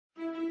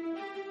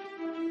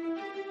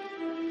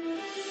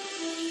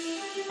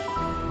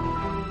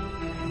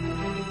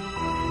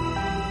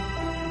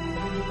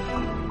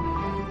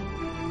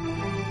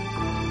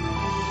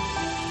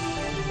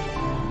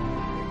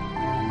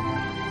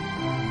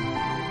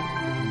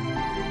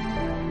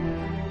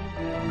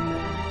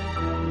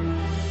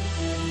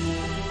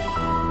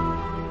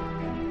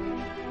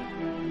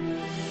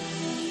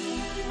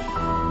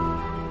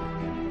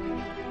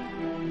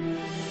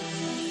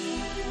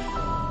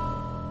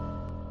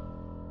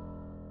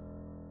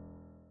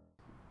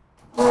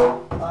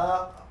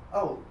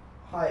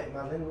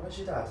Madeline, where's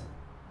your dad?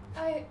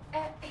 Oh,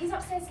 he's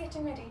upstairs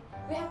getting ready.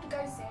 We have to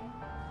go soon.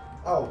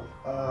 Oh,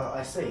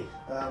 I see.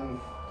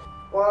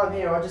 While I'm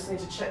here, I just need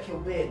to check your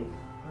bin.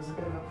 There's a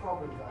bit of a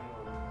problem going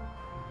on.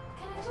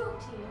 Can I talk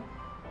to you?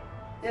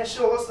 Yeah,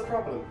 sure, what's the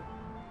problem?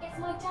 It's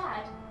my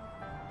dad.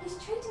 He's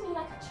treating me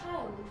like a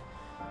child.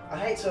 I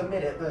hate to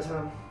admit it, but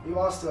you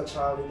are still a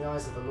child in the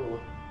eyes of the law.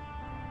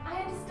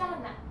 I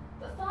understand that,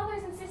 but Father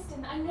is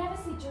insisting that I never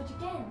see George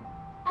again.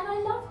 And I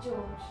love George.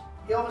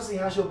 He obviously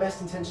has your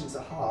best intentions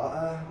at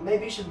heart.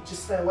 Maybe you should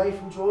just stay away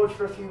from George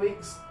for a few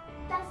weeks?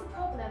 That's the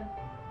problem.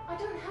 I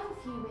don't have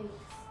a few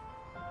weeks.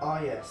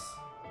 Ah, yes.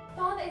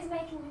 Father is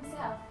making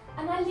himself,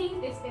 and I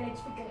leave this village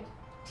for good,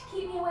 to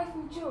keep me away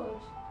from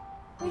George.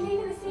 We're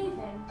leaving this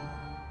evening.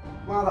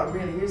 Well, that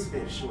really is a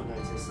bit of short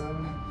notice.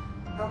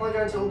 How am I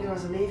going to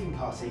organise a leaving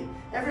party?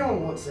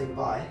 Everyone wants to say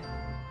goodbye.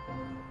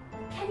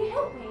 Can you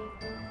help me?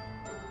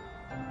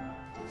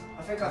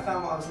 I think I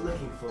found what I was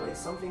looking for. It's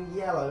something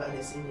yellow and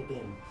it's in your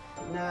bin.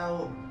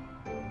 Now,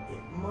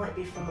 it might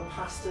be from the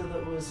pasta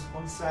that was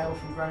on sale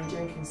from Granny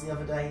Jenkins the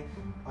other day.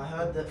 I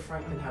heard that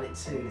Franklin had it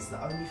too. It's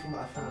the only thing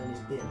that I found in his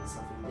bin,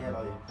 something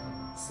yellow.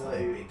 So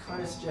it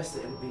kind of suggests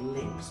that it would be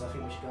linked, so I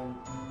think we should go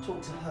and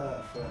talk to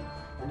her for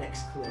the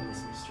next clue in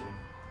this mystery.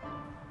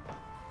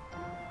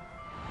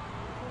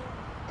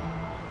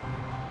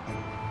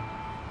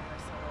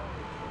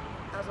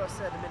 As I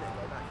said a minute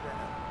ago back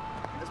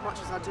there, as much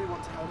as I do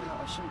want to help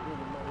out, I shouldn't really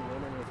know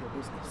in any of your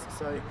business.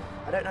 So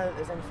I don't know that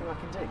there's anything I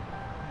can do.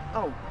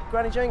 Oh,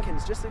 Granny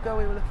Jenkins, just the girl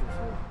we were looking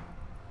for.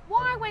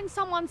 Why, when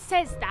someone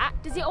says that,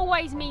 does it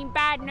always mean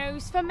bad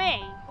news for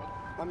me?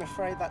 I'm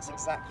afraid that's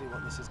exactly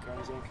what this is,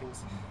 Granny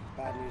Jenkins.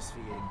 Bad news for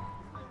you.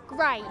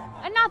 Great,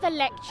 another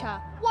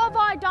lecture. What have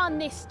I done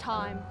this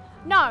time?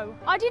 No,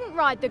 I didn't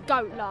ride the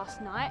goat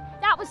last night.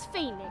 That was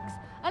Phoenix.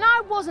 And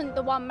I wasn't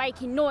the one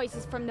making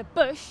noises from the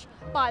bush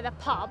by the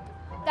pub.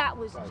 That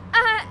was...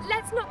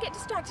 Let's not get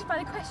distracted by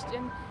the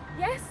question.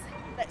 Yes?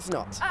 Let's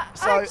not.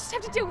 I just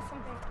have to deal with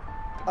something.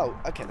 Oh,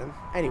 okay then.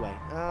 Anyway,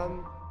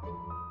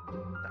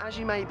 as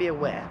you may be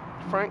aware,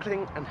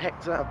 Franklin and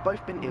Hector have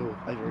both been ill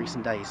over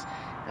recent days,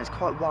 and it's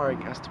quite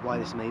worrying as to why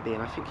this may be,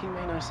 and I think you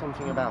may know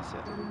something about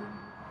it.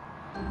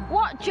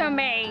 What do you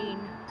mean?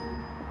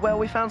 Well,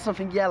 we found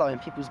something yellow in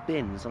people's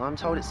bins, and I'm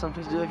told it's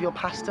something to do with your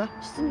pasta.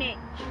 Snitch.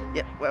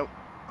 Yeah, well,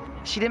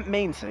 she didn't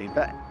mean to,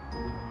 but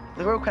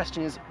the real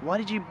question is, why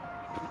did you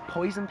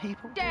poison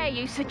people? Dare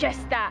you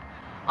suggest that?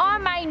 I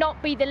may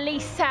not be the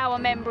least sour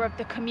member of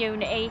the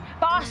community,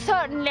 but I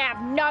certainly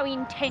have no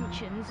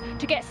intentions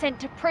to get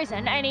sent to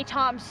prison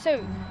anytime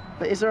soon.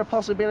 But is there a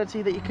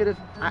possibility that you could have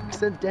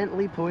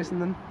accidentally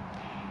poisoned them?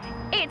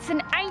 It's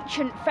an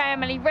ancient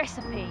family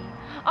recipe.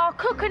 I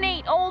cook and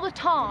eat all the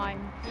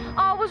time.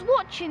 I was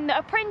watching The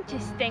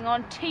Apprentice thing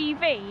on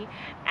TV,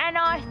 and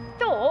I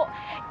thought,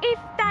 if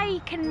they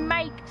can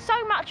make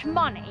so much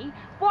money,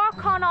 why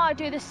can't I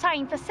do the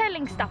same for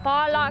selling stuff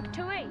I like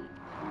to eat?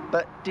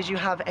 But did you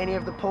have any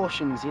of the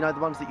portions, you know, the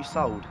ones that you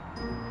sold?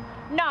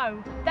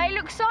 No, they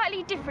look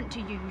slightly different to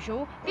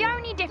usual. The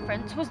only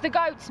difference was the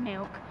goat's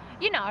milk.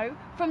 You know,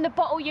 from the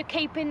bottle you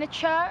keep in the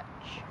church.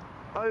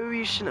 Oh,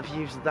 you shouldn't have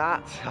used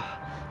that.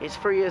 It's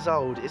 3 years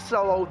old. It's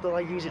so old that I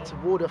use it to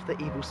ward off the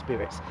evil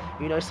spirits.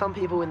 You know, some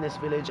people in this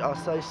village are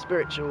so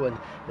spiritual and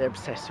they're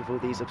obsessed with all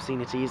these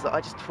obscenities that I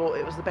just thought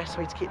it was the best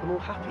way to keep them all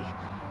happy.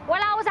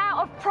 Well, I was out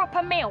of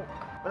proper milk.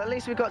 Well, at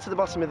least we've got to the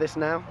bottom of this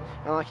now,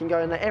 and I can go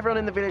and let everyone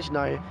in the village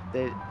know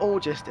they're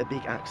all just a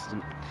big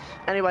accident.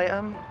 Anyway,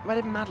 where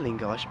did Madeline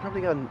go? I should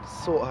probably go and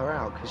sort her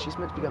out, because she's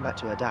meant to be going back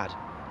to her dad.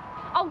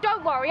 Oh,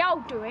 don't worry,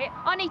 I'll do it.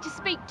 I need to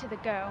speak to the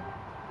girl.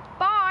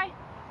 Bye.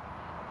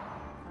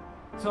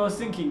 So I was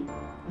thinking,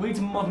 we need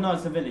to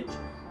modernise the village.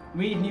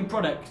 We need a new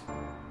product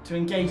to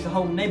engage the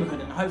whole neighbourhood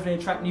and hopefully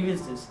attract new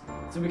visitors,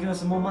 so we can have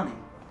some more money.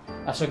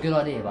 That's a good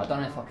idea, but I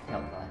don't know if I can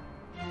help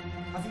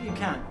though. I think you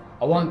can.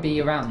 I won't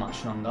be around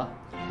much longer.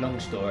 Long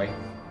story.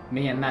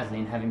 Me and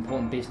Madeline have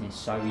important business,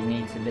 so we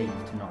need to leave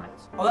tonight.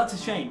 Oh, that's a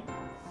shame.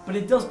 But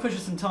it does push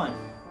us some time.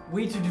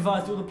 We need to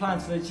devise all the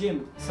plans for the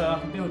gym so I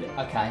can build it.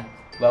 Okay,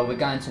 well, we're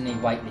going to need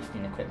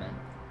weightlifting equipment.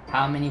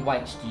 How many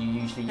weights do you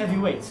usually use? Heavy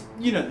weights.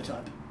 You know the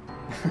type.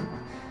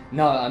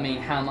 No, I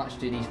mean, how much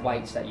do these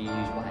weights that you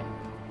use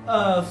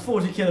weigh?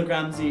 40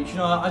 kilograms each. You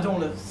know, I don't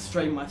want to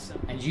strain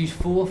myself. And use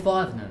 4 or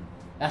 5 of them?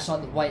 That's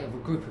like the weight of a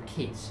group of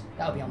kids.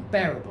 That would be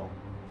unbearable.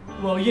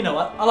 Well, you know,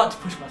 I like to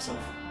push myself.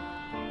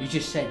 You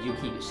just said you'll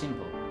keep it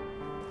simple.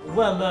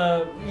 Well,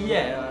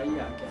 yeah, I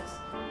guess.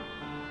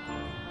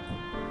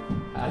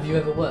 Have you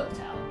ever worked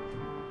out?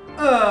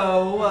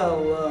 Oh,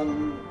 well,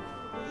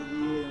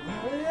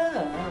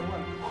 yeah.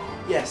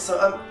 Yes,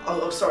 so,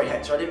 oh, sorry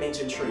Hector, I didn't mean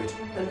to intrude.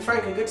 And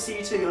Franklin, good to see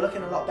you too. You're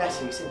looking a lot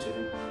better. You seem to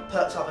have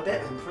perked up a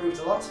bit, improved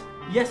a lot.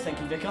 Yes, thank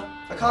you, Vicar.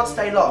 I can't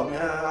stay long.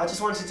 I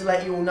just wanted to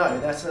let you all know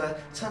that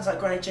it turns out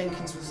Granny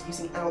Jenkins was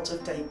using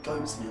out-of-date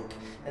goat's milk,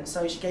 and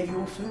so she gave you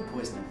all food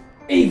poisoning.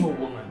 Evil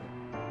woman.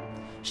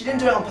 She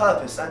didn't do it on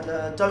purpose,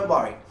 and don't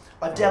worry,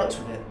 I've dealt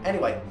with it.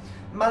 Anyway,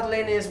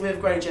 Madeline is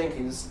with Granny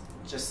Jenkins,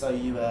 just so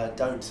you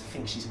don't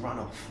think she's run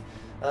off.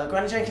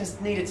 Granny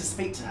Jenkins needed to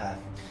speak to her.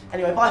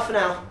 Anyway, bye for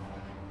now.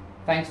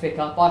 Thanks,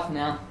 Vicar. Bye for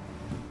now.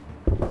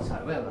 So,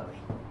 where were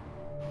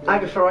we?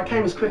 Agatha, I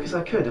came as quick as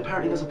I could.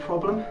 Apparently there's a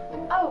problem.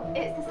 Oh,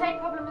 it's the same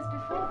problem as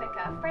before,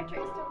 Vicar.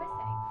 Frederick's still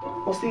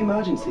missing. What's the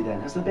emergency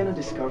then? Has there been a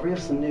discovery of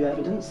some new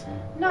evidence?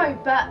 No,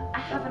 but I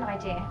have an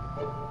idea.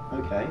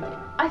 Okay.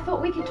 I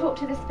thought we could talk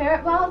to the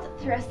spirit world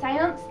through a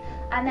seance,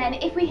 and then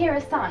if we hear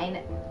a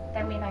sign,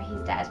 then we know he's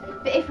dead.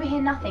 But if we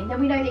hear nothing,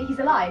 then we know that he's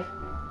alive.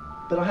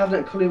 But I haven't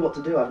a clue what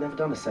to do. I've never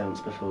done a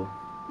seance before.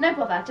 No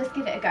bother, just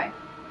give it a go.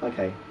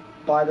 Okay.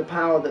 By the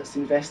power that's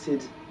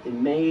invested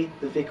in me,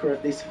 the vicar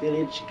of this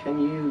village, can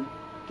you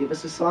give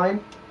us a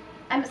sign?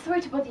 I'm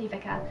sorry to bother you,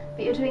 Vicar,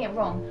 but you're doing it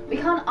wrong. We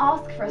can't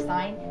ask for a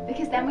sign,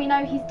 because then we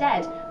know he's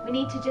dead.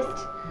 We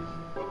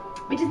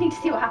just need to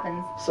see what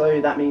happens.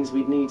 So that means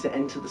we'd need to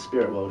enter the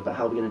spirit world, but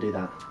how are we going to do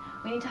that?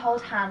 We need to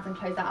hold hands and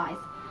close our eyes.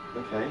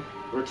 Okay.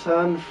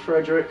 Return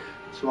Frederick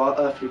to our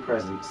earthly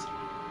presence.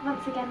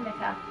 Once again,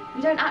 Vicar,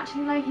 we don't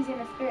actually know he's in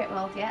the spirit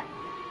world yet.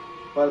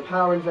 By the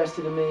power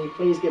invested in me,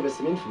 please give us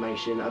some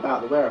information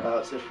about the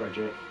whereabouts of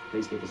Frederick.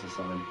 Please give us a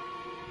sign.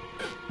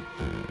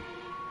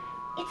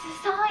 It's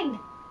a sign!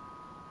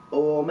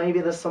 Or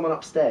maybe there's someone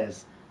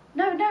upstairs.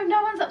 No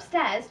one's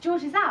upstairs.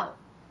 George is out.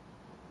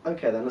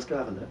 Okay then, let's go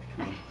have a look.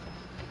 Come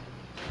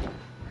on.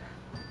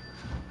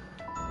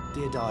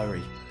 Dear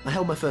Diary, I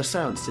held my first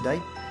seance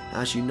today.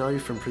 As you know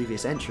from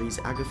previous entries,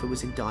 Agatha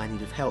was in dire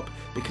need of help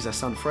because her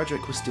son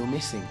Frederick was still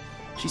missing.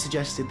 She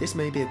suggested this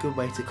may be a good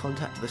way to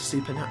contact the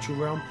supernatural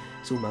realm.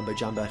 It's all mumbo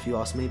jumbo if you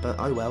ask me, but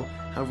oh well,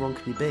 how wrong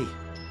can you be?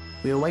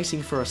 We were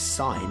waiting for a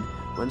sign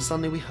when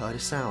suddenly we heard a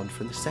sound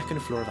from the second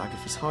floor of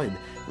Agatha's home.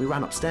 We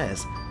ran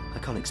upstairs. I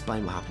can't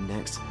explain what happened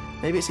next.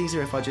 Maybe it's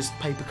easier if I just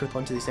paperclip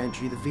onto this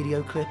entry the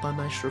video clip I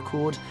managed to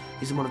record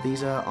using one of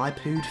these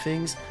iPod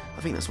things.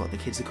 I think that's what the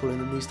kids are calling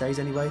them these days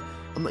anyway.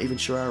 I'm not even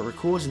sure how it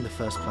records in the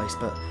first place,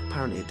 but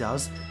apparently it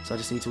does. So I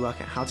just need to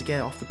work out how to get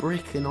it off the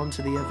brick and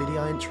onto the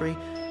video entry.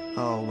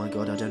 Oh my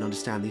god, I don't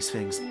understand these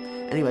things.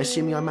 Anyway,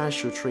 assuming I managed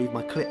to retrieve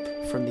my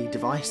clip from the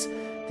device,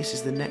 this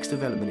is the next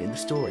development in the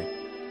story.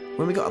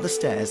 When we got up the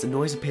stairs, the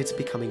noise appeared to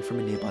be coming from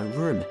a nearby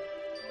room.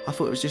 I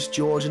thought it was just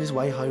George on his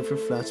way home from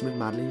flirting with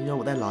Madeline, you know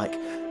what they're like.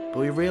 But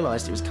we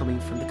realised it was coming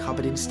from the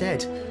cupboard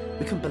instead.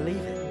 We couldn't believe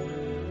it.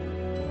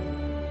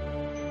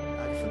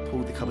 Agatha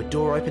pulled the cupboard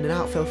door open and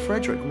out fell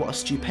Frederick. What a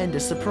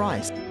stupendous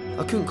surprise.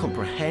 I couldn't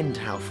comprehend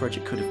how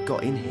Frederick could have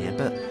got in here,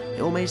 but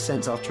it all made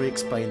sense after he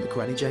explained that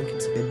Granny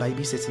Jenkins had been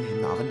babysitting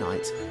him the other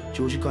night.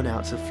 George had gone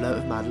out to flirt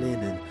with Madeline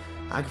and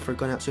Agatha had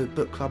gone out to a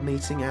book club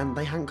meeting and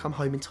they hadn't come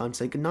home in time to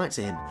say goodnight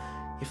to him.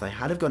 If they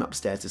had have gone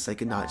upstairs to say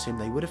goodnight to him,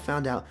 they would have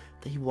found out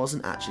that he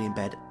wasn't actually in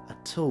bed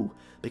at all,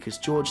 because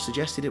George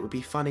suggested it would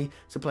be funny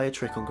to play a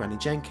trick on Granny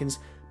Jenkins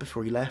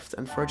before he left,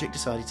 and Frederick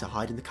decided to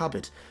hide in the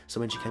cupboard, so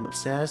when she came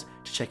upstairs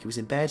to check he was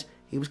in bed,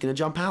 he was going to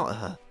jump out at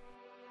her.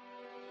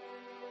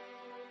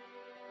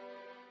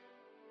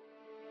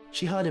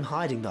 She heard him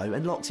hiding though,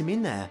 and locked him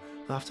in there.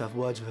 I'll have to have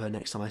words with her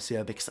next time I see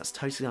her, because that's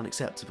totally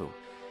unacceptable.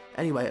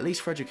 Anyway, at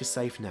least Frederick is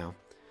safe now.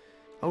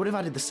 I would have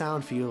added the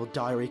sound for your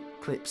diary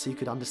clip so you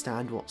could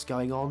understand what's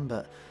going on,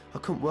 but I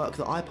couldn't work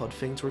the iPod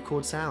thing to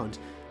record sound.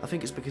 I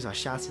think it's because I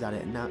shouted at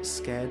it and now it's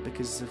scared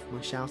because of my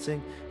shouting,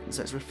 and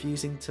so it's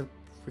refusing to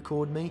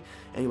record me.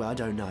 Anyway, I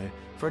don't know.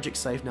 Frederick's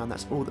safe now and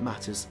that's all that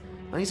matters.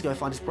 I need to go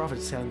find his brother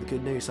to tell him the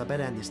good news, so I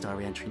better end this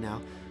diary entry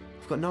now.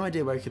 I've got no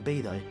idea where he could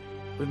be though.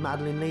 With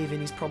Madeline leaving,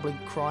 he's probably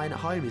crying at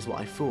home is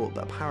what I thought,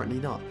 but apparently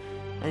not.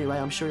 Anyway,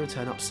 I'm sure he'll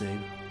turn up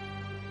soon.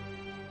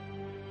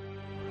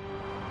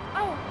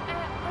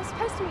 I was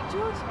supposed to meet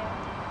George here.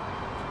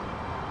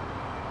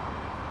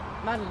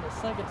 Madeline, it's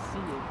so good to see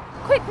you.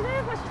 Quick, we don't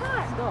have much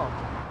time.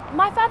 Stop.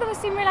 My father will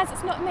soon realise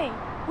it's not me.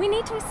 We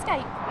need to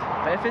escape.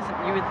 But if it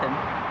isn't you with him,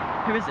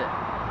 who is it?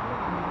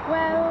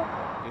 Well...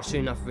 You'll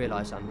soon enough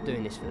realise I'm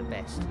doing this for the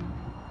best.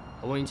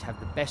 I want you to have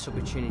the best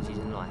opportunities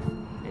in life,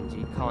 and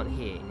you can't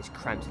here in this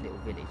cramped little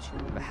village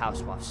with a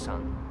housewife's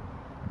son.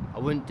 I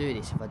wouldn't do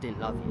this if I didn't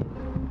love you.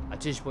 I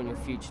just want your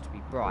future to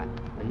be bright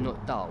and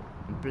not dull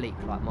and bleak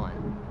like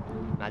mine.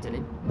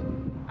 Madeline?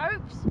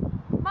 Oops,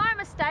 my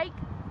mistake.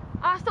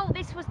 I thought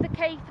this was the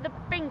key for the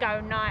bingo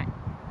night.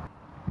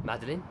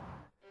 Madeline?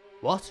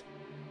 What?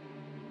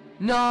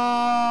 No!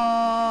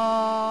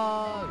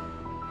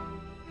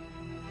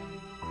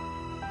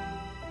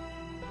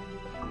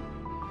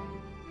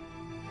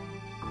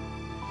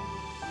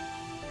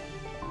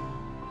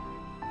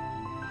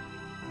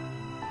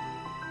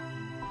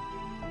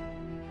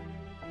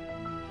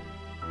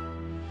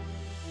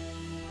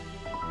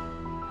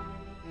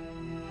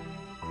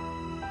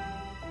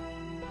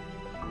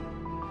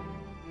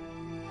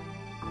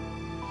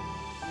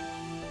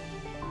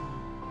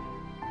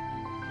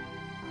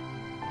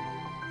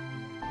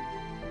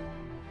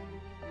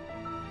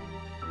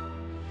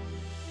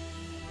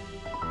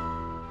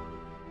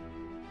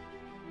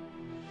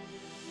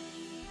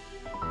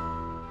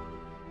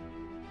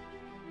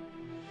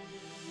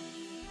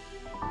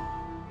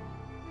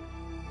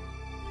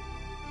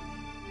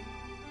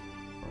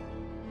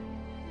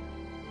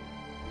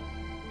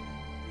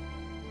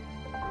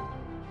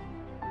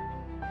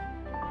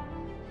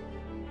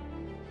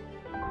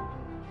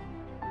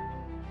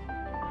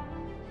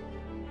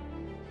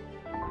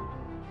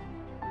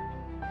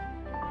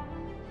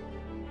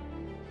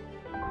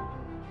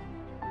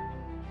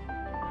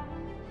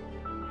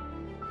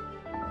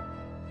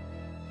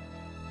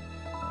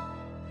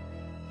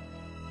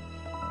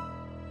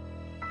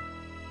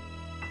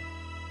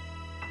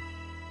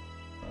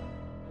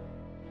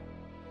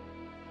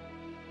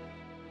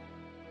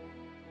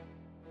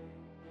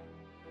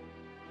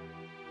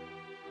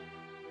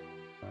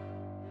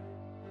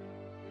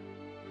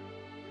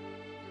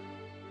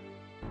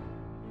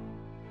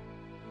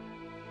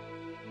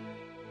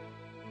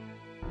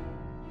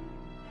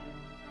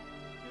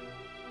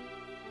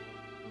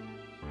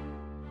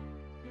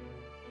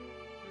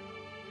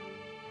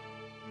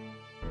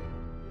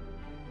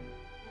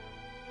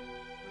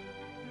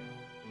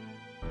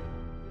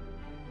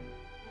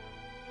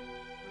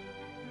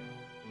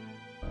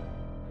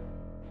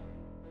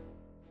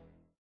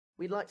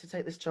 We'd like to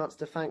take this chance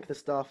to thank the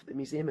staff at the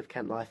Museum of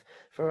Kent Life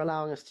for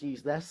allowing us to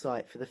use their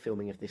site for the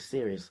filming of this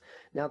series.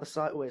 Now, the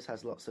site always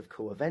has lots of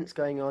cool events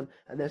going on,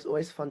 and there's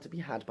always fun to be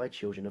had by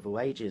children of all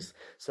ages.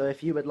 So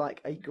if you would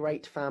like a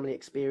great family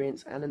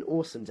experience and an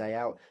awesome day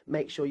out,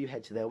 make sure you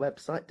head to their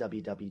website,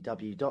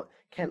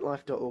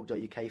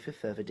 www.kentlife.org.uk, for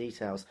further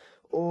details.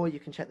 Or you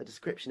can check the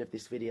description of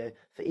this video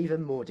for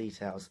even more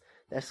details.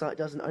 Their site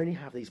doesn't only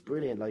have these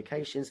brilliant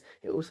locations,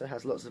 it also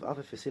has lots of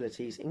other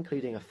facilities,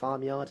 including a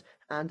farmyard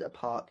and a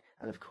park,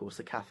 and of course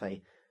a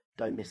cafe.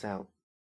 Don't miss out.